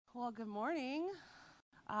Well, good morning.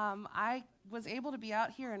 I was able to be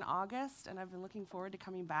out here in August, and I've been looking forward to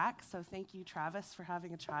coming back. So thank you, Travis, for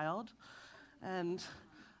having a child and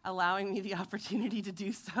allowing me the opportunity to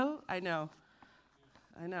do so. I know,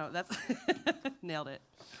 that's nailed it.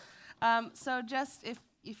 So just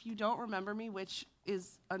if you don't remember me, which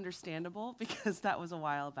is understandable because that was a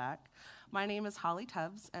while back, my name is Holly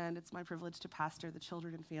Tubbs, and it's my privilege to pastor the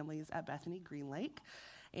children and families at Bethany Green Lake.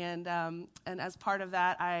 And as part of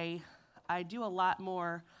that, I do a lot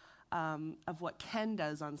more of what Ken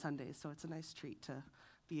does on Sundays, so it's a nice treat to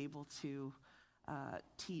be able to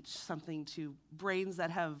teach something to brains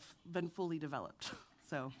that have been fully developed.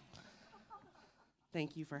 So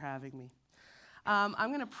thank you for having me. I'm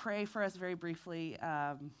going to pray for us very briefly,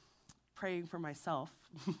 praying for myself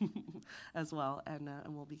as well, and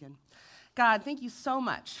we'll begin. God, thank you so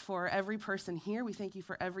much for every person here. We thank you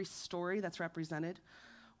for every story that's represented.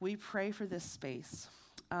 We pray for this space.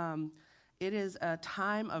 It is a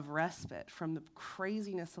time of respite from the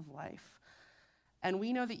craziness of life. And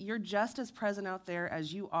we know that you're just as present out there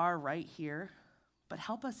as you are right here, but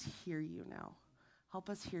help us hear you now. Help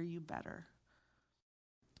us hear you better.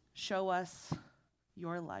 Show us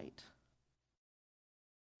your light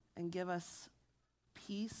and give us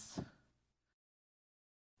peace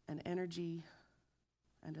and energy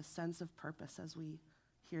and a sense of purpose as we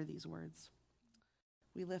hear these words.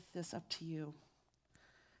 We lift this up to you.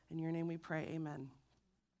 In your name we pray, amen.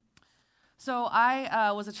 So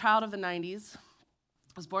I was a child of the 90s. I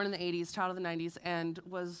was born in the 80s, child of the 90s, and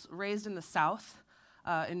was raised in the South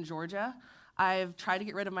in Georgia. I've tried to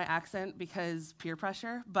get rid of my accent because peer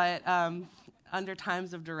pressure, but under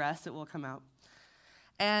times of duress, it will come out.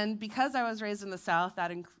 And because I was raised in the South,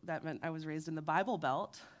 that meant I was raised in the Bible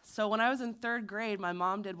Belt. So when I was in third grade, my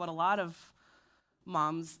mom did what a lot of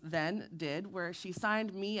moms then did, where she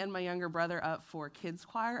signed me and my younger brother up for kids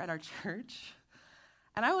choir at our church.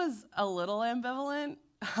 And I was a little ambivalent,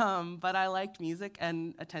 but I liked music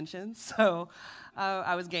and attention, so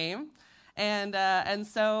I was game. And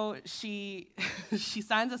so she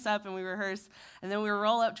signs us up and we rehearse, and then we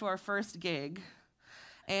roll up to our first gig.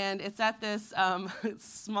 And it's at this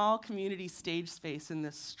small community stage space in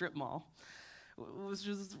this strip mall, which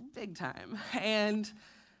was big time. And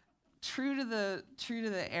True to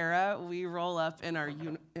the era, we roll up in our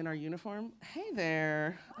uniform. Hey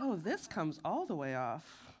there. Oh, this comes all the way off.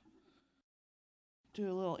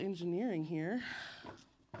 Do a little engineering here.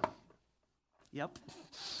 Yep.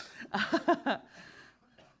 I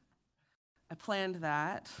planned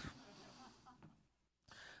that.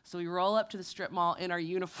 So we roll up to the strip mall in our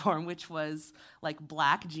uniform, which was like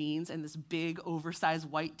black jeans and this big oversized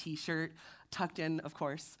white t-shirt, tucked in, of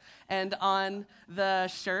course. And on the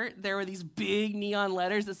shirt, there were these big neon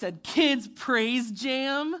letters that said Kids Praise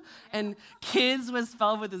Jam, and kids was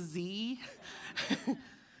spelled with a Z.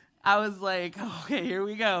 I was like, okay, here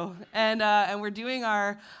we go. And we're doing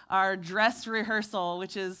our dress rehearsal,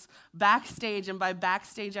 which is backstage, and by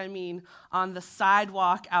backstage I mean on the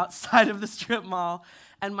sidewalk outside of the strip mall.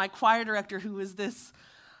 And my choir director, who was this,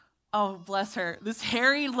 oh, bless her, this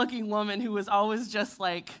hairy-looking woman who was always just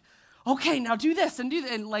like, okay, now do this and do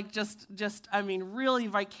that, and like just I mean, really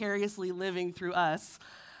vicariously living through us,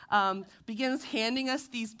 begins handing us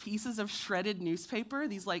these pieces of shredded newspaper,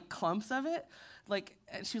 these like clumps of it. Like,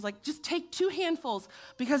 and she was like, just take 2 handfuls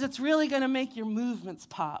because it's really going to make your movements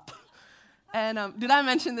pop. And did I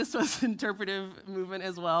mention this was interpretive movement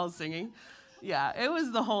as well as singing? Yeah, it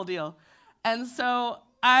was the whole deal. And so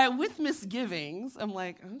I, with misgivings, I'm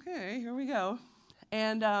like, okay, here we go.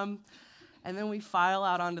 And then we file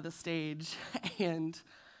out onto the stage, and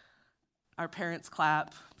our parents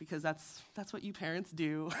clap because that's what you parents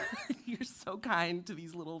do. You're so kind to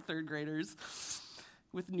these little third graders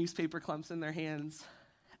with newspaper clumps in their hands.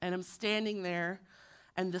 And I'm standing there,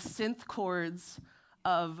 and the synth chords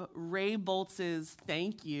of Ray Boltz's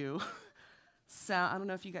 "Thank You" sound. I don't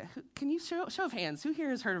know if you guys, can you show of hands? Who here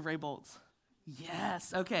has heard of Ray Boltz?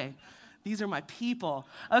 Yes. Okay, these are my people.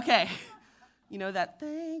 Okay. You know that,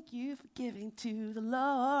 thank you for giving to the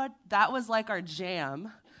Lord. That was like our jam.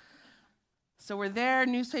 So we're there,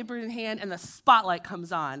 newspaper in hand, and the spotlight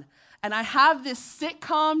comes on. And I have this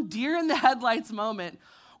sitcom deer in the headlights moment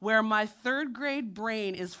where my third grade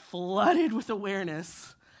brain is flooded with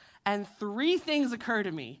awareness. And 3 things occur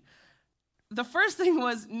to me. The first thing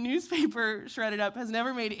was newspaper shredded up has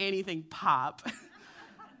never made anything pop.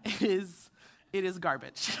 It is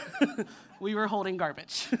garbage. We were holding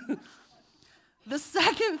garbage. The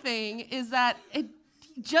second thing is that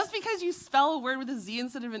just because you spell a word with a Z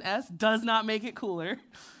instead of an S does not make it cooler.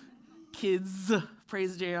 Kids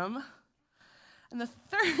Praise Jam. And the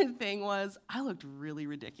third thing was I looked really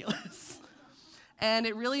ridiculous. And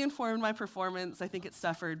it really informed my performance. I think it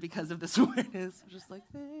suffered because of this awareness. Just like,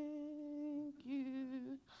 thank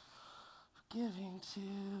you for giving to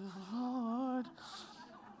the Lord.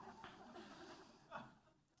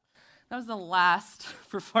 That was the last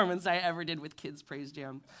performance I ever did with Kids Praise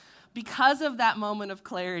Jam because of that moment of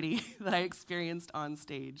clarity that I experienced on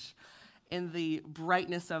stage in the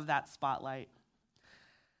brightness of that spotlight.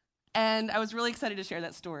 And I was really excited to share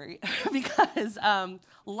that story because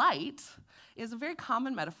light is a very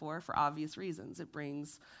common metaphor for obvious reasons. It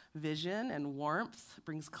brings vision and warmth, it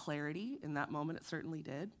brings clarity. In that moment, it certainly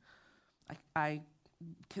did. I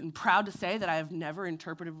am proud to say that I have never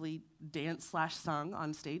interpretively danced/sung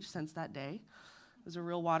on stage since that day. It was a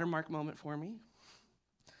real watermark moment for me.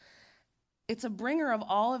 It's a bringer of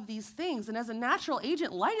all of these things, and as a natural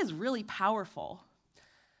agent, light is really powerful.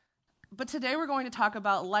 But today we're going to talk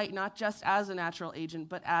about light not just as a natural agent,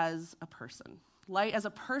 but as a person. Light as a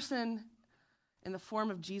person in the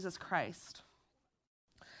form of Jesus Christ.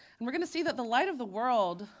 And we're going to see that the light of the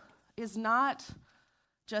world is not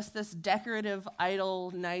just this decorative,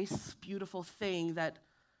 idle, nice, beautiful thing that,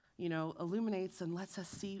 illuminates and lets us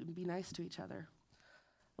see and be nice to each other.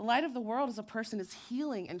 The light of the world as a person is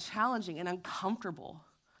healing and challenging and uncomfortable,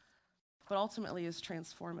 but ultimately is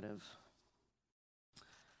transformative.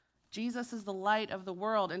 Jesus is the light of the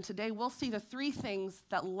world, and today we'll see the three things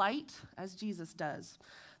that light, as Jesus does.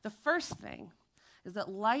 The first thing is that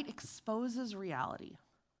light exposes reality.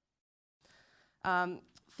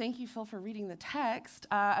 Thank you, Phil, for reading the text.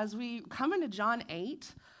 As we come into John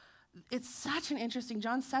 8, it's such an interesting,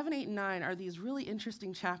 John 7, 8, and 9 are these really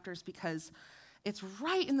interesting chapters because it's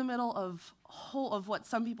right in the middle of what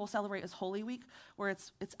some people celebrate as Holy Week, where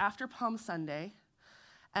it's after Palm Sunday,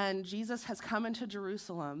 and Jesus has come into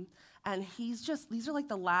Jerusalem, and these are like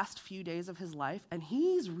the last few days of his life, and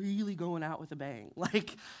he's really going out with a bang.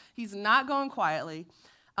 Like, he's not going quietly.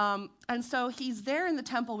 And so he's there in the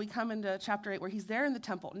temple. We come into chapter 8 where he's there in the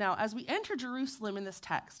temple. Now, as we enter Jerusalem in this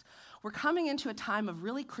text, we're coming into a time of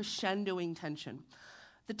really crescendoing tension.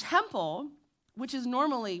 The temple, which is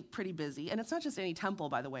normally pretty busy, and it's not just any temple,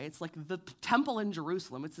 by the way. It's like the temple in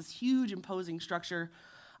Jerusalem. It's this huge, imposing structure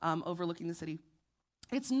overlooking the city.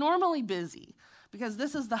 It's normally busy because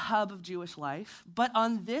this is the hub of Jewish life. But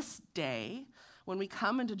on this day, when we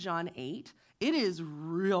come into John 8, it is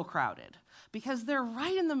real crowded because they're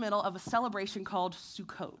right in the middle of a celebration called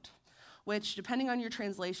Sukkot, which, depending on your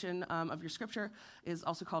translation of your scripture, is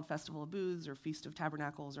also called Festival of Booths or Feast of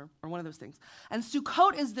Tabernacles or one of those things. And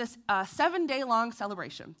Sukkot is this 7-day-long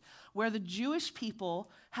celebration where the Jewish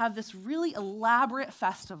people have this really elaborate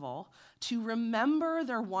festival to remember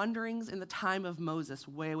their wanderings in the time of Moses,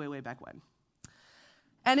 way, way, way back when.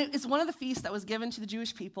 And it's one of the feasts that was given to the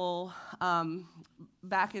Jewish people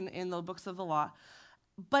back in the books of the law.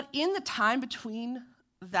 But in the time between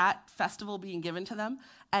that festival being given to them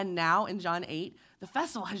and now in John 8, the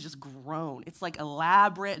festival has just grown. It's like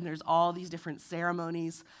elaborate, and there's all these different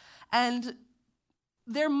ceremonies. And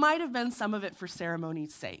there might have been some of it for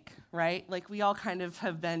ceremony's sake, right? Like, we all kind of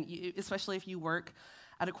have been, especially if you work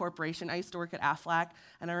at a corporation. I used to work at Aflac,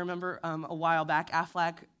 and I remember a while back,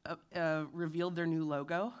 Aflac revealed their new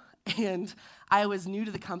logo, and I was new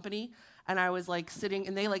to the company, and I was like sitting,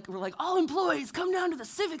 and they were like, all employees come down to the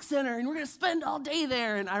Civic Center, and we're gonna spend all day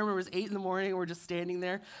there. And I remember it was 8 a.m, and we're just standing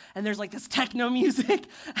there, and there's like this techno music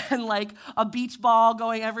and like a beach ball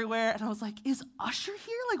going everywhere, and I was like, is Usher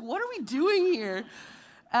here? Like, what are we doing here?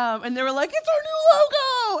 And they were like, it's our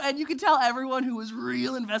new logo! And you could tell everyone who was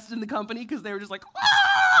real invested in the company because they were just like,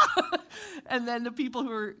 ah! And then the people who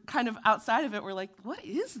were kind of outside of it were like, what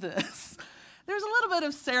is this? There's a little bit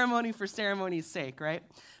of ceremony for ceremony's sake, right?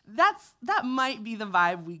 That might be the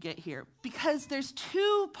vibe we get here because there's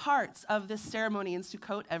 2 parts of this ceremony in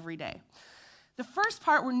Sukkot every day. The first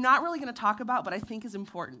part we're not really going to talk about, but I think is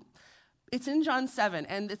important. It's in John 7,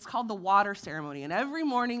 and it's called the water ceremony. And every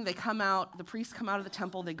morning they come out, the priests come out of the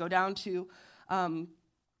temple, they go down to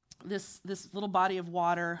this little body of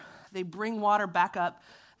water. They bring water back up,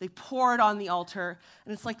 they pour it on the altar,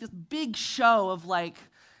 and it's like this big show of like,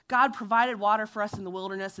 God provided water for us in the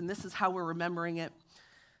wilderness, and this is how we're remembering it.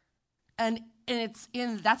 And that's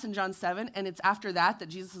in John 7, and it's after that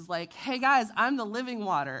Jesus is like, hey guys, I'm the living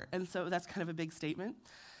water. And so that's kind of a big statement.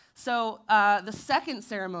 So the second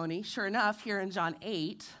ceremony, sure enough, here in John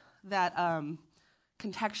 8, that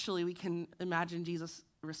contextually we can imagine Jesus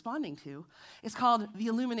responding to, is called the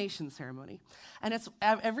illumination ceremony. And it's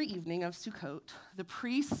every evening of Sukkot, the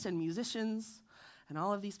priests and musicians and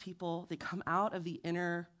all of these people, they come out of the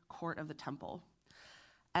inner court of the temple.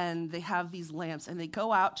 and they have these lamps, and they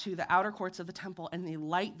go out to the outer courts of the temple, and they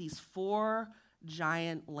light these 4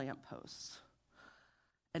 giant lampposts.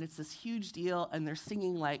 And it's this huge deal, and they're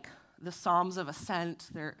singing like the Psalms of Ascent.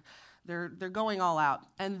 They're going all out.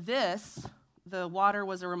 And the water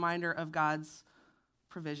was a reminder of God's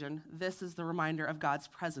provision. This is the reminder of God's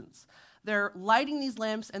presence. They're lighting these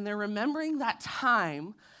lamps, and they're remembering that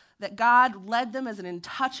time that God led them as an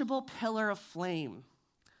untouchable pillar of flame.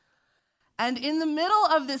 And in the middle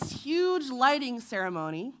of this huge lighting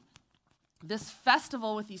ceremony, this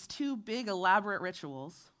festival with these 2 big elaborate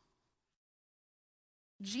rituals,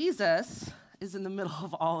 Jesus is in the middle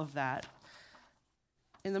of all of that.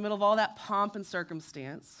 In the middle of all that pomp and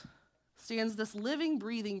circumstance stands this living,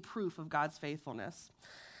 breathing proof of God's faithfulness.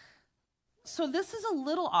 So this is a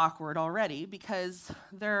little awkward already because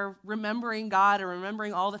they're remembering God and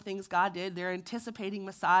remembering all the things God did. They're anticipating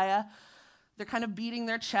Messiah. They're kind of beating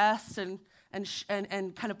their chests and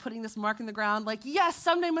kind of putting this mark in the ground like, yes,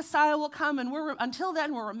 someday Messiah will come. And until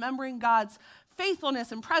then, we're remembering God's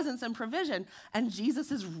faithfulness and presence and provision. And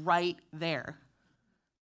Jesus is right there.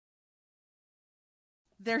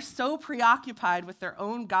 They're so preoccupied with their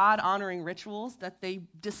own God-honoring rituals that they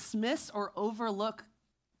dismiss or overlook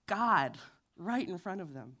God right in front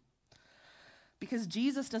of them. Because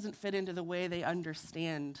Jesus doesn't fit into the way they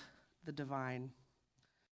understand the divine.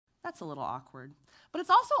 That's a little awkward. But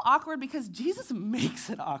it's also awkward because Jesus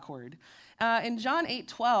makes it awkward. In John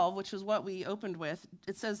 8:12, which is what we opened with,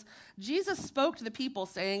 it says, Jesus spoke to the people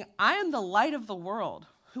saying, I am the light of the world.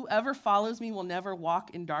 Whoever follows me will never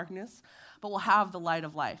walk in darkness, but will have the light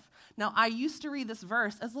of life. Now, I used to read this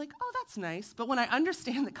verse as like, oh, that's nice. But when I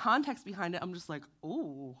understand the context behind it, I'm just like,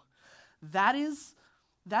 oh, that is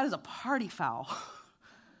a party foul.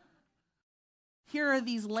 Here are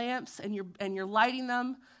these lamps, and you're lighting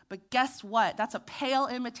them, but guess what? That's a pale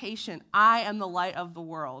imitation. I am the light of the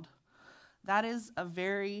world. That is a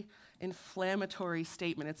very inflammatory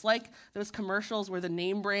statement. It's like those commercials where the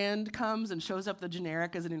name brand comes and shows up the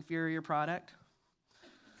generic as an inferior product.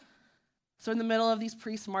 So in the middle of these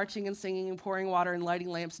priests marching and singing and pouring water and lighting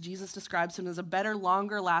lamps, Jesus describes him as a better,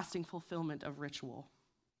 longer-lasting fulfillment of ritual.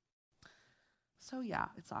 So yeah,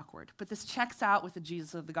 it's awkward. But this checks out with the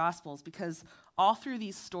Jesus of the Gospels because all through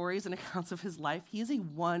these stories and accounts of his life, he is a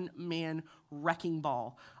one-man wrecking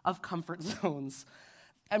ball of comfort zones.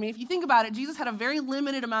 I mean, if you think about it, Jesus had a very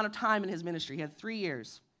limited amount of time in his ministry. He had 3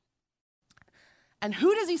 years. And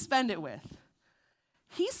who does he spend it with?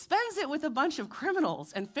 He spends it with a bunch of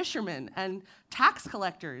criminals and fishermen and tax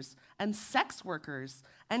collectors and sex workers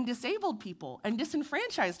and disabled people and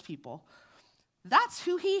disenfranchised people. That's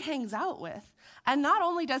who he hangs out with. And not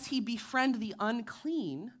only does he befriend the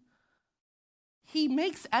unclean, he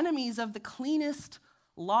makes enemies of the cleanest,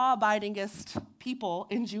 law-abidingest people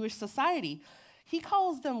in Jewish society. He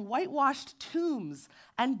calls them whitewashed tombs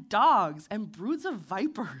and dogs and broods of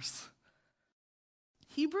vipers.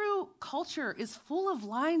 Hebrew culture is full of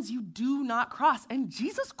lines you do not cross, and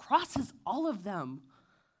Jesus crosses all of them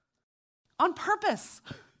on purpose.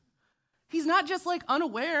 He's not just like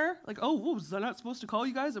unaware, like, oh, whoa, was I not supposed to call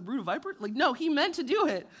you guys a brood of vipers? Like, no, he meant to do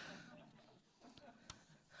it.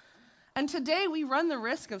 And today we run the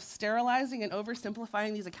risk of sterilizing and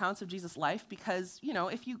oversimplifying these accounts of Jesus' life because, you know,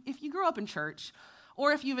 if you grew up in church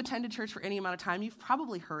or if you've attended church for any amount of time, you've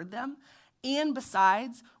probably heard them. And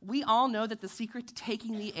besides, we all know that the secret to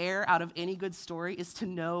taking the air out of any good story is to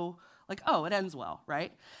know, like, oh, it ends well,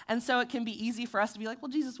 right? And so it can be easy for us to be like, well,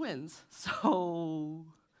 Jesus wins. So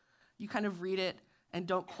you kind of read it and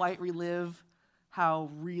don't quite relive how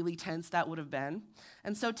really tense that would have been.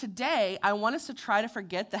 And so today, I want us to try to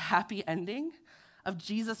forget the happy ending of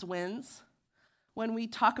Jesus wins when we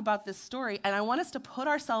talk about this story. And I want us to put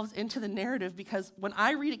ourselves into the narrative because when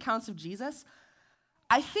I read accounts of Jesus,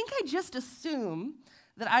 I think I just assume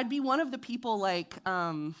that I'd be one of the people like,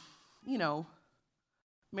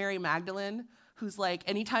 Mary Magdalene, who's like,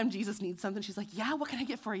 anytime Jesus needs something, she's like, yeah, what can I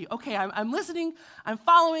get for you? Okay, I'm listening. I'm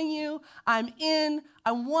following you. I'm in.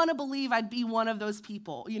 I want to believe I'd be one of those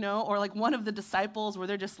people, or like one of the disciples where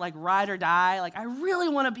they're just like ride or die. Like, I really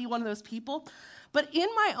want to be one of those people. But in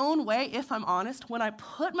my own way, if I'm honest, when I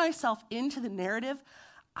put myself into the narrative,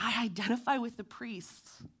 I identify with the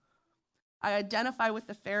priests. I identify with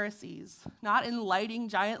the Pharisees, not in lighting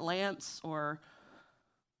giant lamps or,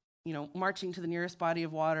 marching to the nearest body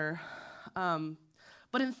of water,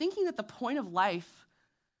 but in thinking that the point of life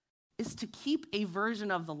is to keep a version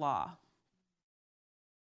of the law.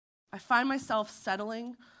 I find myself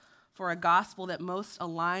settling for a gospel that most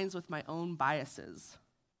aligns with my own biases.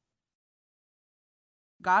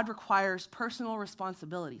 God requires personal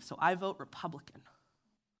responsibility, so I vote Republican.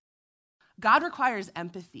 God requires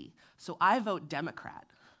empathy, so I vote Democrat.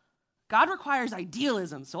 God requires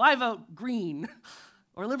idealism, so I vote green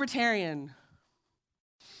or libertarian.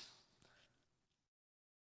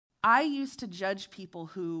 I used to judge people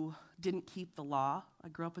who didn't keep the law. I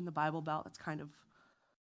grew up in the Bible Belt. That's kind of,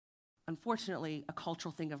 unfortunately, a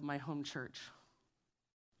cultural thing of my home church.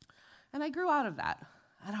 And I grew out of that.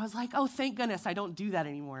 And I was like, oh, thank goodness I don't do that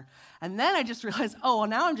anymore. And then I just realized, oh, well,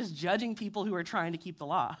 now I'm just judging people who are trying to keep the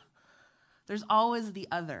law. There's always the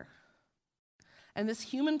other. And this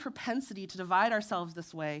human propensity to divide ourselves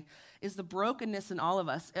this way is the brokenness in all of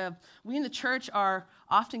us. We in the church are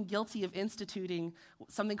often guilty of instituting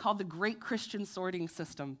something called the Great Christian Sorting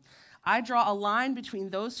System. I draw a line between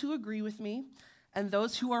those who agree with me and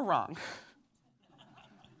those who are wrong.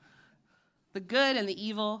 The good and the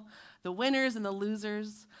evil, the winners and the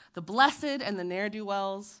losers, the blessed and the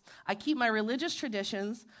ne'er-do-wells. I keep my religious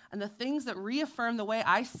traditions and the things that reaffirm the way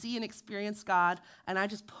I see and experience God, and I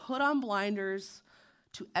just put on blinders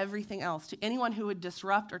to everything else, to anyone who would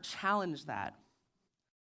disrupt or challenge that.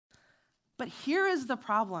 But here is the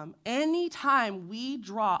problem. Anytime we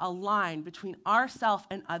draw a line between ourselves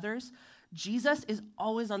and others, Jesus is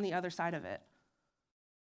always on the other side of it.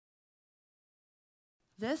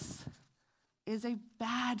 This is a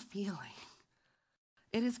bad feeling.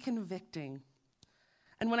 It is convicting.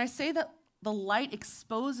 And when I say that the light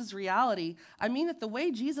exposes reality, I mean that the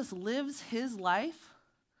way Jesus lives his life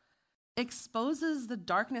exposes the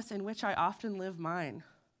darkness in which I often live mine.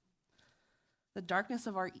 The darkness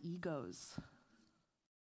of our egos.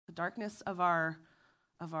 The darkness of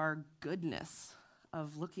our goodness,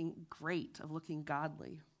 of looking great, of looking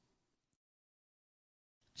godly.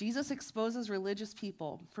 Jesus exposes religious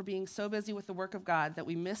people for being so busy with the work of God that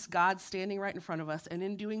we miss God standing right in front of us, and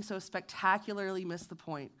in doing so spectacularly miss the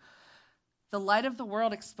point. The light of the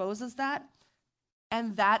world exposes that,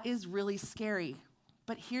 and that is really scary.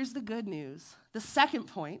 But here's the good news. The second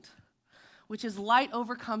point, which is light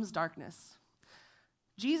overcomes darkness.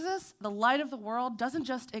 Jesus, the light of the world, doesn't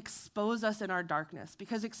just expose us in our darkness,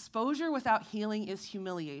 because exposure without healing is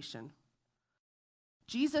humiliation.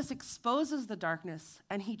 Jesus exposes the darkness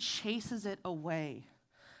and he chases it away.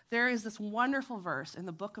 There is this wonderful verse in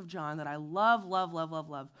the book of John that I love, love, love, love,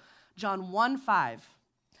 love. John 1:5.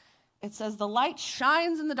 It says, "The light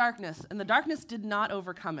shines in the darkness, and the darkness did not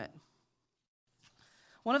overcome it."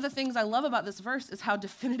 One of the things I love about this verse is how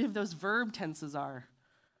definitive those verb tenses are.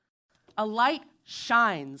 A light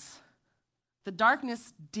shines. The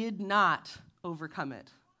darkness did not overcome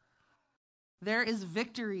it. There is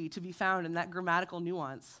victory to be found in that grammatical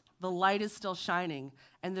nuance. The light is still shining,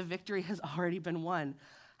 and the victory has already been won.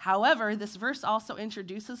 However, this verse also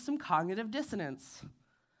introduces some cognitive dissonance.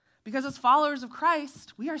 Because as followers of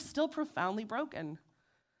Christ, we are still profoundly broken.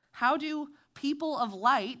 How do people of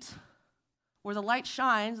light, where the light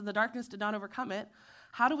shines and the darkness did not overcome it,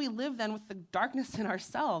 how do we live then with the darkness in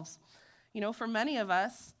ourselves? You know, for many of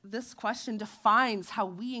us, this question defines how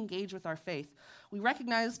we engage with our faith. We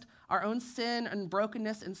recognized our own sin and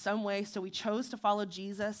brokenness in some way, so we chose to follow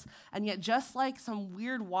Jesus, and yet just like some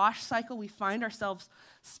weird wash cycle, we find ourselves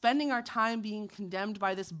spending our time being condemned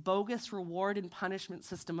by this bogus reward and punishment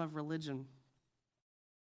system of religion.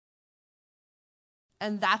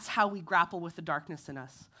 And that's how we grapple with the darkness in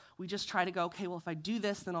us. We just try to go, okay, well, if I do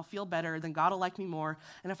this, then I'll feel better, then God will like me more.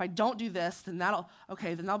 And if I don't do this, then that'll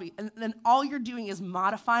be, and then all you're doing is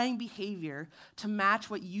modifying behavior to match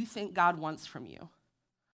what you think God wants from you.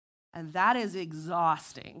 And that is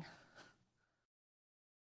exhausting.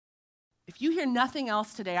 If you hear nothing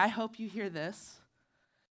else today, I hope you hear this.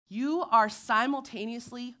 You are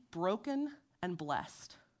simultaneously broken and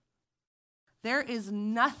blessed. There is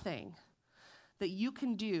nothing that you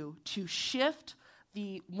can do to shift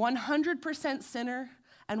the 100% sinner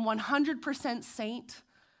and 100% saint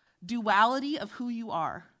duality of who you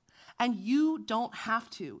are. And you don't have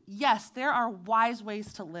to. Yes, there are wise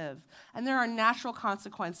ways to live, and there are natural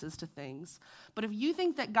consequences to things. But if you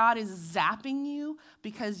think that God is zapping you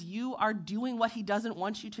because you are doing what he doesn't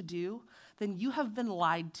want you to do, then you have been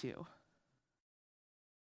lied to.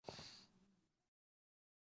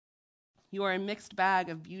 You are a mixed bag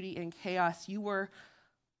of beauty and chaos. You were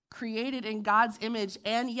created in God's image,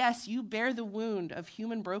 and yes, you bear the wound of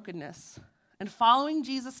human brokenness. And following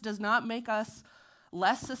Jesus does not make us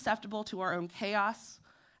less susceptible to our own chaos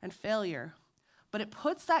and failure, but it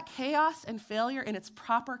puts that chaos and failure in its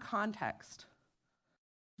proper context.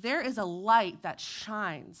 There is a light that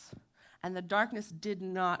shines, and the darkness did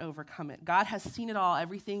not overcome it. God has seen it all,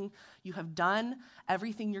 everything you have done,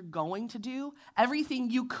 everything you're going to do, everything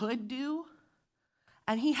you could do,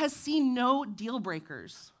 and he has seen no deal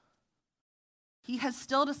breakers. He has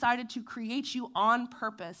still decided to create you on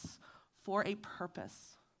purpose for a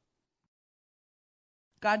purpose.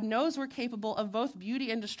 God knows we're capable of both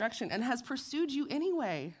beauty and destruction and has pursued you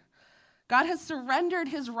anyway. God has surrendered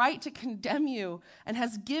his right to condemn you and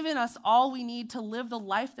has given us all we need to live the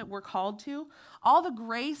life that we're called to. All the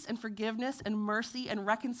grace and forgiveness and mercy and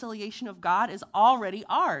reconciliation of God is already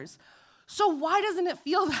ours. So why doesn't it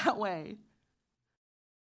feel that way?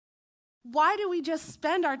 Why do we just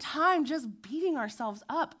spend our time just beating ourselves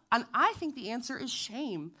up? And I think the answer is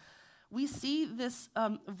shame. We see this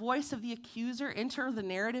voice of the accuser enter the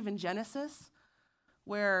narrative in Genesis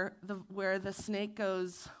where the snake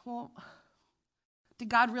goes, well, did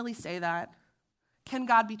God really say that? Can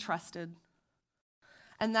God be trusted?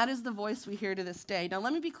 And that is the voice we hear to this day. Now,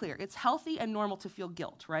 let me be clear. It's healthy and normal to feel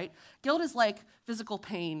guilt, right? Guilt is like physical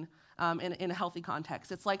pain in a healthy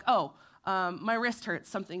context. It's like, my wrist hurts,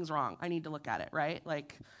 something's wrong. I need to look at it, right?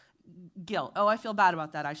 Like guilt. Oh, I feel bad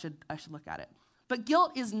about that. I should look at it. But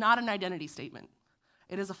guilt is not an identity statement.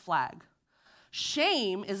 It is a flag.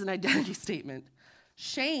 Shame is an identity statement.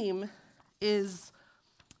 Shame is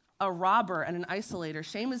a robber and an isolator.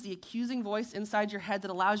 Shame is the accusing voice inside your head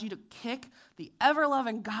that allows you to kick the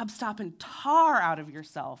ever-loving gobstopping tar out of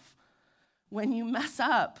yourself when you mess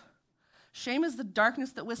up. Shame is the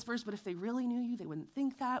darkness that whispers, but if they really knew you, they wouldn't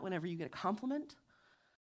think that whenever you get a compliment.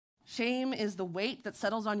 Shame is the weight that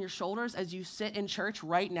settles on your shoulders as you sit in church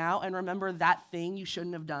right now and remember that thing you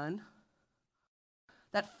shouldn't have done,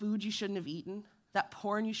 that food you shouldn't have eaten, that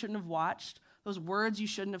porn you shouldn't have watched, those words you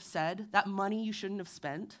shouldn't have said, that money you shouldn't have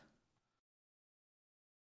spent.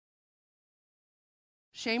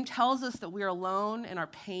 Shame tells us that we are alone in our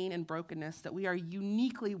pain and brokenness, that we are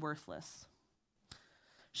uniquely worthless.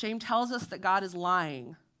 Shame tells us that God is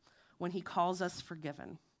lying when he calls us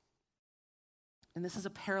forgiven. And this is a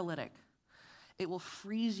paralytic. It will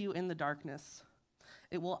freeze you in the darkness.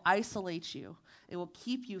 It will isolate you. It will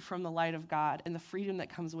keep you from the light of God and the freedom that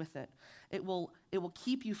comes with it. It will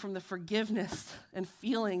keep you from the forgiveness and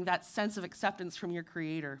feeling that sense of acceptance from your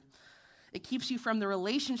Creator. It keeps you from the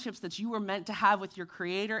relationships that you were meant to have with your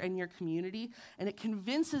Creator and your community, and it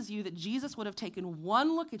convinces you that Jesus would have taken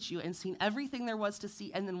one look at you and seen everything there was to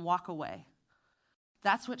see and then walk away.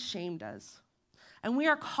 That's what shame does. And we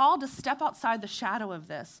are called to step outside the shadow of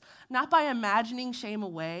this, not by imagining shame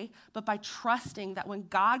away, but by trusting that when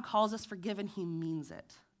God calls us forgiven, he means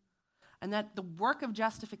it. And that the work of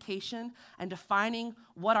justification and defining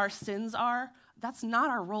what our sins are, that's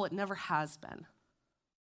not our role. It never has been.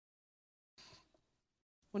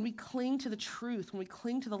 When we cling to the truth, when we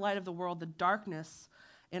cling to the light of the world, the darkness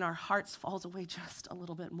in our hearts falls away just a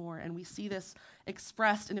little bit more. And we see this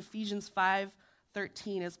expressed in Ephesians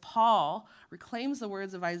 5:13 as Paul reclaims the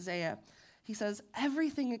words of Isaiah. He says,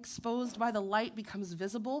 everything exposed by the light becomes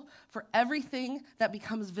visible, for everything that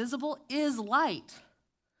becomes visible is light.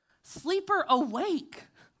 Sleeper, awake,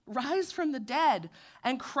 rise from the dead,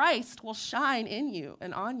 and Christ will shine in you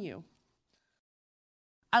and on you.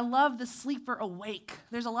 I love the sleeper awake.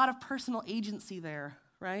 There's a lot of personal agency there,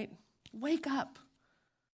 right? Wake up.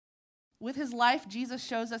 With his life, Jesus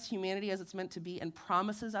shows us humanity as it's meant to be and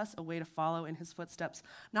promises us a way to follow in his footsteps,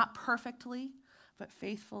 not perfectly, but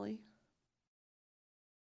faithfully.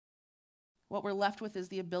 What we're left with is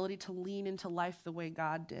the ability to lean into life the way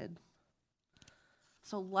God did.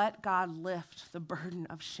 So let God lift the burden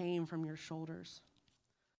of shame from your shoulders.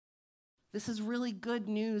 This is really good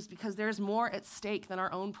news because there's more at stake than our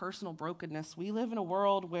own personal brokenness. We live in a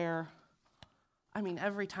world where,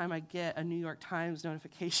 every time I get a New York Times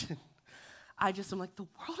notification, I'm like, the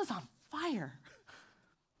world is on fire.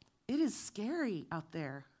 It is scary out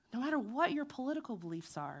there, no matter what your political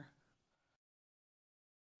beliefs are.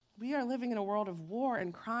 We are living in a world of war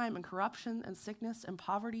and crime and corruption and sickness and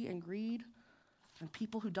poverty and greed and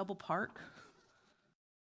people who double park.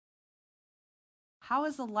 How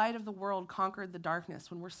has the light of the world conquered the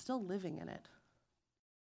darkness when we're still living in it?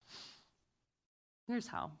 Here's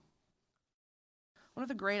how. One of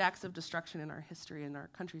the great acts of destruction in our history, in our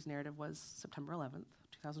country's narrative, was September 11th,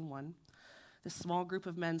 2001. This small group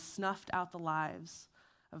of men snuffed out the lives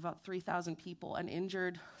of about 3,000 people and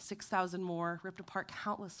injured 6,000 more, ripped apart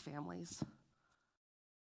countless families,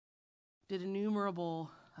 did an innumerable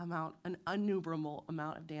amount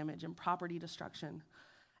of damage and property destruction,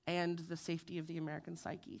 and the safety of the American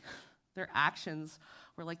psyche. Their actions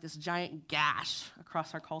were like this giant gash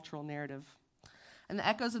across our cultural narrative. And the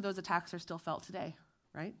echoes of those attacks are still felt today,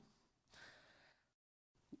 right?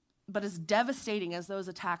 But as devastating as those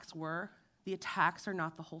attacks were, the attacks are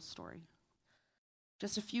not the whole story.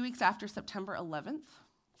 Just a few weeks after September 11th,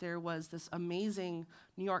 there was this amazing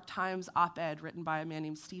New York Times op-ed written by a man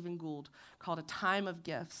named Stephen Gould called A Time of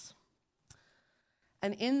Gifts.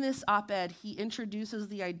 And in this op-ed, he introduces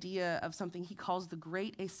the idea of something he calls the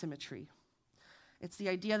great asymmetry. It's the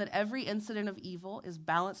idea that every incident of evil is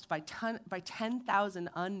balanced by 10,000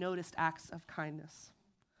 unnoticed acts of kindness,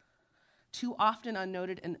 too often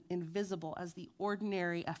unnoted and invisible as the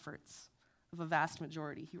ordinary efforts of a vast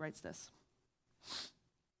majority. He writes this: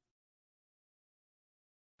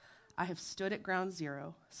 I have stood at ground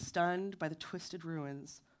zero, stunned by the twisted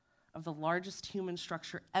ruins of the largest human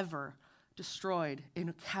structure ever destroyed in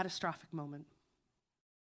a catastrophic moment.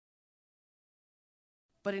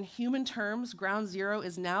 But in human terms, ground zero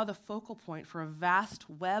is now the focal point for a vast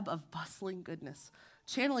web of bustling goodness,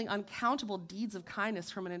 channeling uncountable deeds of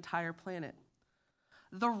kindness from an entire planet.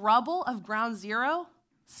 The rubble of ground zero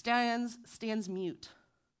stands mute.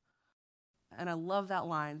 And I love that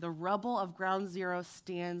line. The rubble of ground zero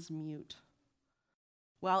stands mute,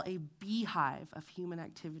 while a beehive of human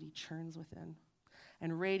activity churns within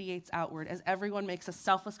and radiates outward as everyone makes a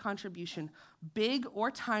selfless contribution, big or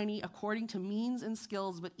tiny, according to means and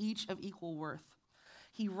skills, but each of equal worth.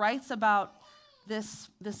 He writes about this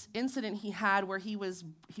incident he had where he was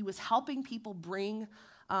helping people bring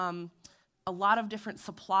a lot of different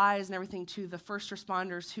supplies and everything to the first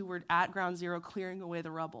responders who were at ground zero clearing away the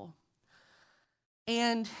rubble.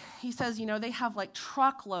 And he says, they have like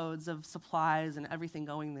truckloads of supplies and everything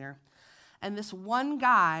going there. And this one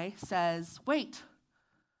guy says, wait,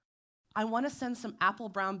 I want to send some apple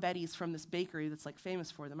brown Betties from this bakery that's like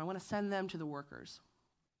famous for them. I want to send them to the workers.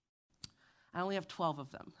 I only have 12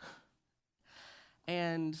 of them.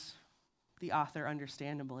 And the author,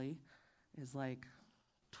 understandably, is like,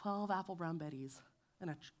 12 apple brown Betties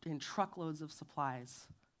and truckloads of supplies.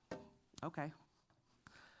 Okay.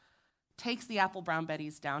 Takes the apple brown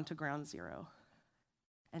Betties down to ground zero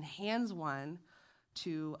and hands one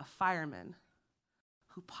to a fireman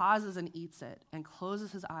who pauses and eats it and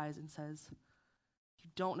closes his eyes and says, you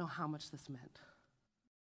don't know how much this meant.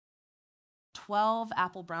 12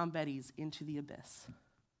 apple brown Betties into the abyss.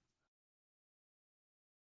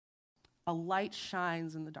 A light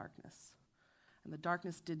shines in the darkness, and the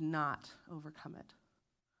darkness did not overcome it.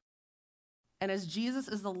 And as Jesus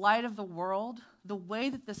is the light of the world, the way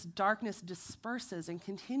that this darkness disperses and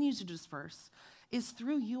continues to disperse is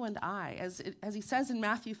through you and I. As he says in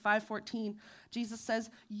Matthew 5:14, Jesus says,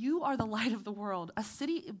 you are the light of the world. A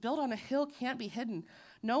city built on a hill can't be hidden.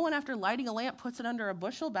 No one, after lighting a lamp, puts it under a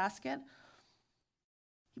bushel basket.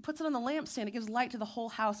 He puts it on the lampstand. It gives light to the whole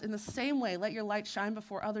house. In the same way, let your light shine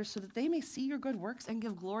before others so that they may see your good works and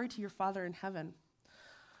give glory to your Father in heaven.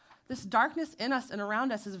 This darkness in us and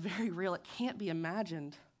around us is very real. It can't be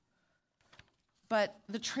imagined. But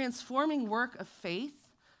the transforming work of faith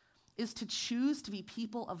is to choose to be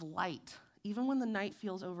people of light, even when the night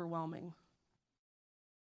feels overwhelming.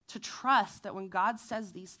 To trust that when God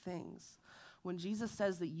says these things, when Jesus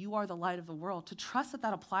says that you are the light of the world, to trust that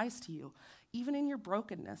that applies to you, even in your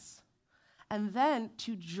brokenness. And then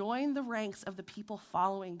to join the ranks of the people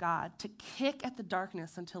following God, to kick at the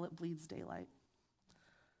darkness until it bleeds daylight.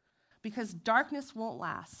 Because darkness won't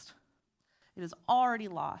last. It is already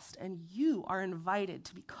lost, and you are invited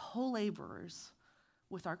to be co-laborers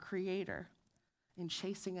with our Creator in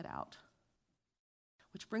chasing it out.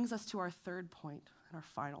 Which brings us to our third point and our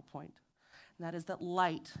final point, and that is that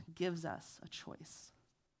light gives us a choice.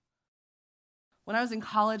 When I was in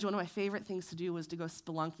college, one of my favorite things to do was to go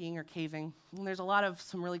spelunking or caving. And there's a lot of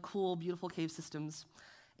some really cool, beautiful cave systems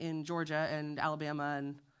in Georgia and Alabama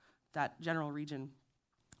and that general region.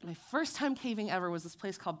 My first time caving ever was this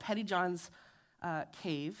place called Petty John's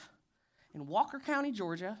Cave in Walker County,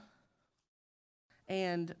 Georgia.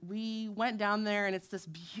 And we went down there, and it's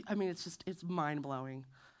it's mind-blowing.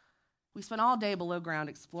 We spent all day below ground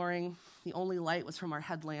exploring. The only light was from our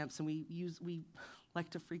headlamps, and we like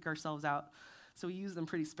to freak ourselves out, so we use them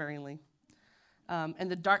pretty sparingly. And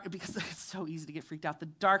the dark, because it's so easy to get freaked out, the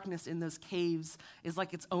darkness in those caves is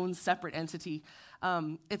like its own separate entity.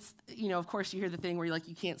 Of course, you hear the thing where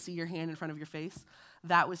you can't see your hand in front of your face.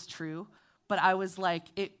 That was true. But I was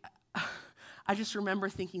I just remember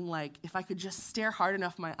thinking, if I could just stare hard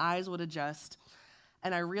enough, my eyes would adjust.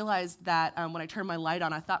 And I realized that when I turned my light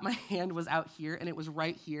on, I thought my hand was out here, and it was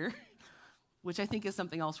right here, which I think is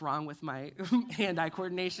something else wrong with my hand-eye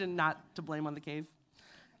coordination, not to blame on the cave.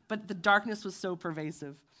 But the darkness was so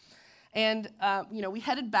pervasive. And, we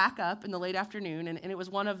headed back up in the late afternoon, and it was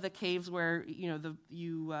one of the caves where,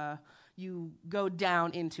 you go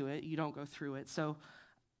down into it. You don't go through it. So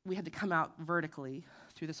we had to come out vertically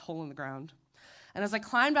through this hole in the ground. And as I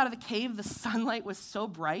climbed out of the cave, the sunlight was so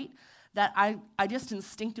bright that I just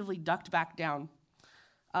instinctively ducked back down.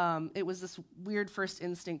 It was this weird first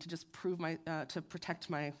instinct to just to protect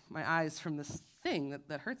my eyes from this thing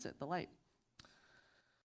that hurts it, the light.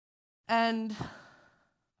 And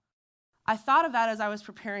I thought of that as I was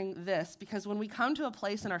preparing this, because when we come to a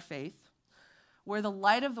place in our faith where the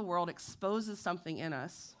light of the world exposes something in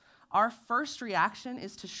us, our first reaction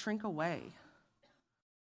is to shrink away.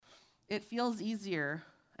 It feels easier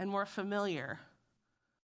and more familiar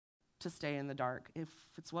to stay in the dark if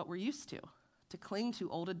it's what we're used to cling to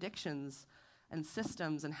old addictions and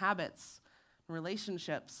systems and habits and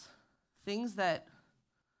relationships, things that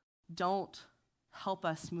don't help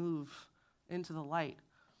us move into the light.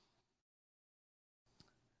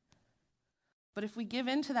 But if we give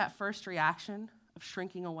in to that first reaction of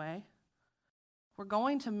shrinking away, we're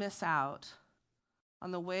going to miss out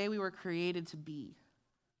on the way we were created to be.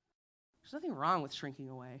 There's nothing wrong with shrinking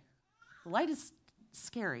away. The light is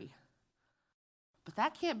scary, but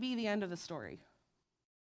that can't be the end of the story.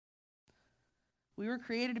 We were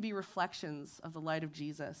created to be reflections of the light of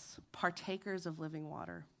Jesus, partakers of living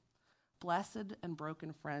water, blessed and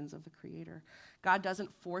broken friends of the Creator. God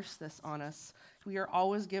doesn't force this on us. We are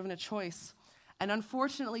always given a choice. And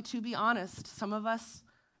unfortunately, to be honest, some of us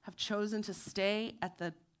have chosen to stay at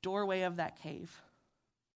the doorway of that cave.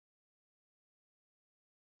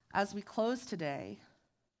 As we close today,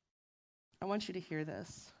 I want you to hear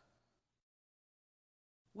this.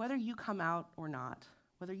 Whether you come out or not,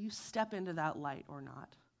 whether you step into that light or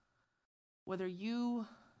not, whether you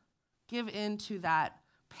give in to that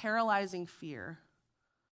paralyzing fear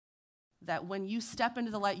that when you step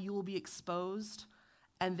into the light, you will be exposed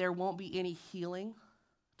and there won't be any healing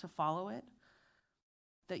to follow it,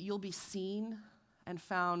 that you'll be seen and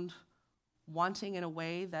found wanting in a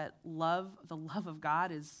way that the love of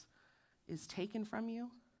God is taken from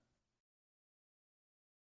you.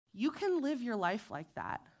 You can live your life like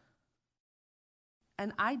that.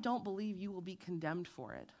 And I don't believe you will be condemned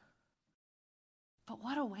for it. But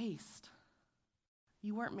what a waste.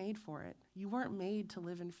 You weren't made for it. You weren't made to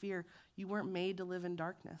live in fear. You weren't made to live in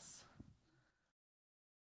darkness.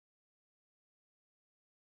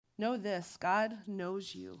 Know this, God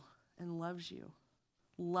knows you and loves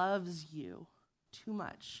you too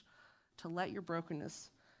much to let your brokenness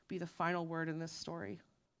be the final word in this story.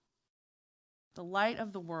 The light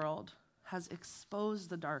of the world has exposed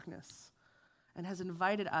the darkness and has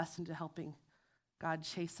invited us into helping God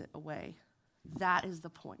chase it away. That is the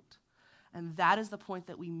point. And that is the point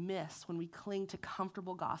that we miss when we cling to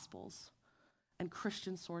comfortable gospels and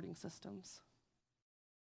Christian sorting systems.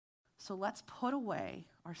 So let's put away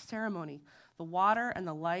our ceremony, the water and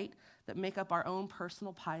the light that make up our own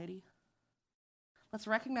personal piety. Let's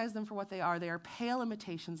recognize them for what they are. They are pale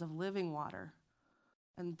imitations of living water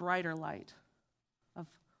and brighter light, of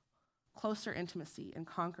closer intimacy and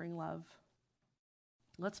conquering love.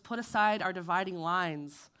 Let's put aside our dividing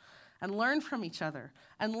lines and learn from each other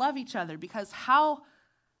and love each other, because how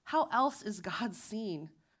else is God seen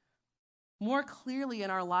more clearly in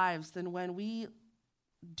our lives than when we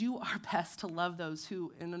do our best to love those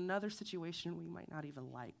who in another situation we might not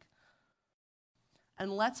even like?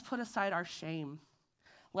 And let's put aside our shame.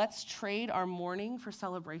 Let's trade our mourning for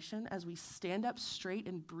celebration as we stand up straight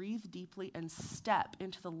and breathe deeply and step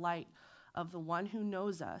into the light of the one who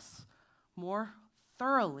knows us more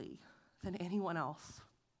thoroughly than anyone else.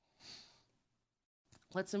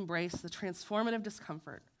 Let's embrace the transformative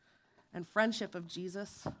discomfort and friendship of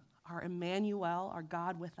Jesus, our Emmanuel, our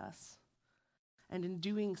God with us. And in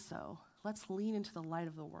doing so, let's lean into the light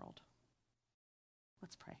of the world.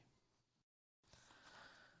 Let's pray.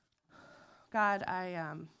 God,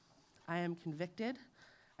 I am convicted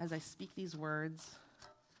as I speak these words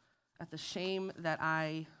at the shame that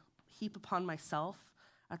I heap upon myself,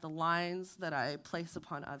 at the lines that I place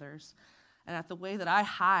upon others, and at the way that I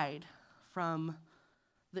hide from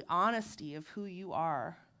the honesty of who you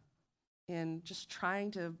are in just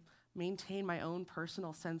trying to maintain my own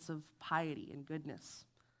personal sense of piety and goodness.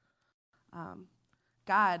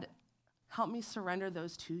 God, help me surrender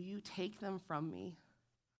those to you. Take them from me.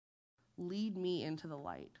 Lead me into the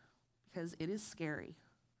light, because it is scary.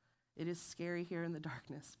 It is scary here in the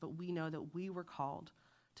darkness, but we know that we were called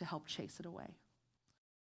to help chase it away.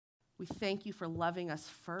 We thank you for loving us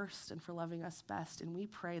first and for loving us best, and we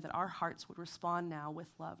pray that our hearts would respond now with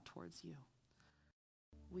love towards you.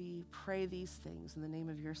 We pray these things in the name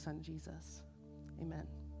of your Son, Jesus. Amen.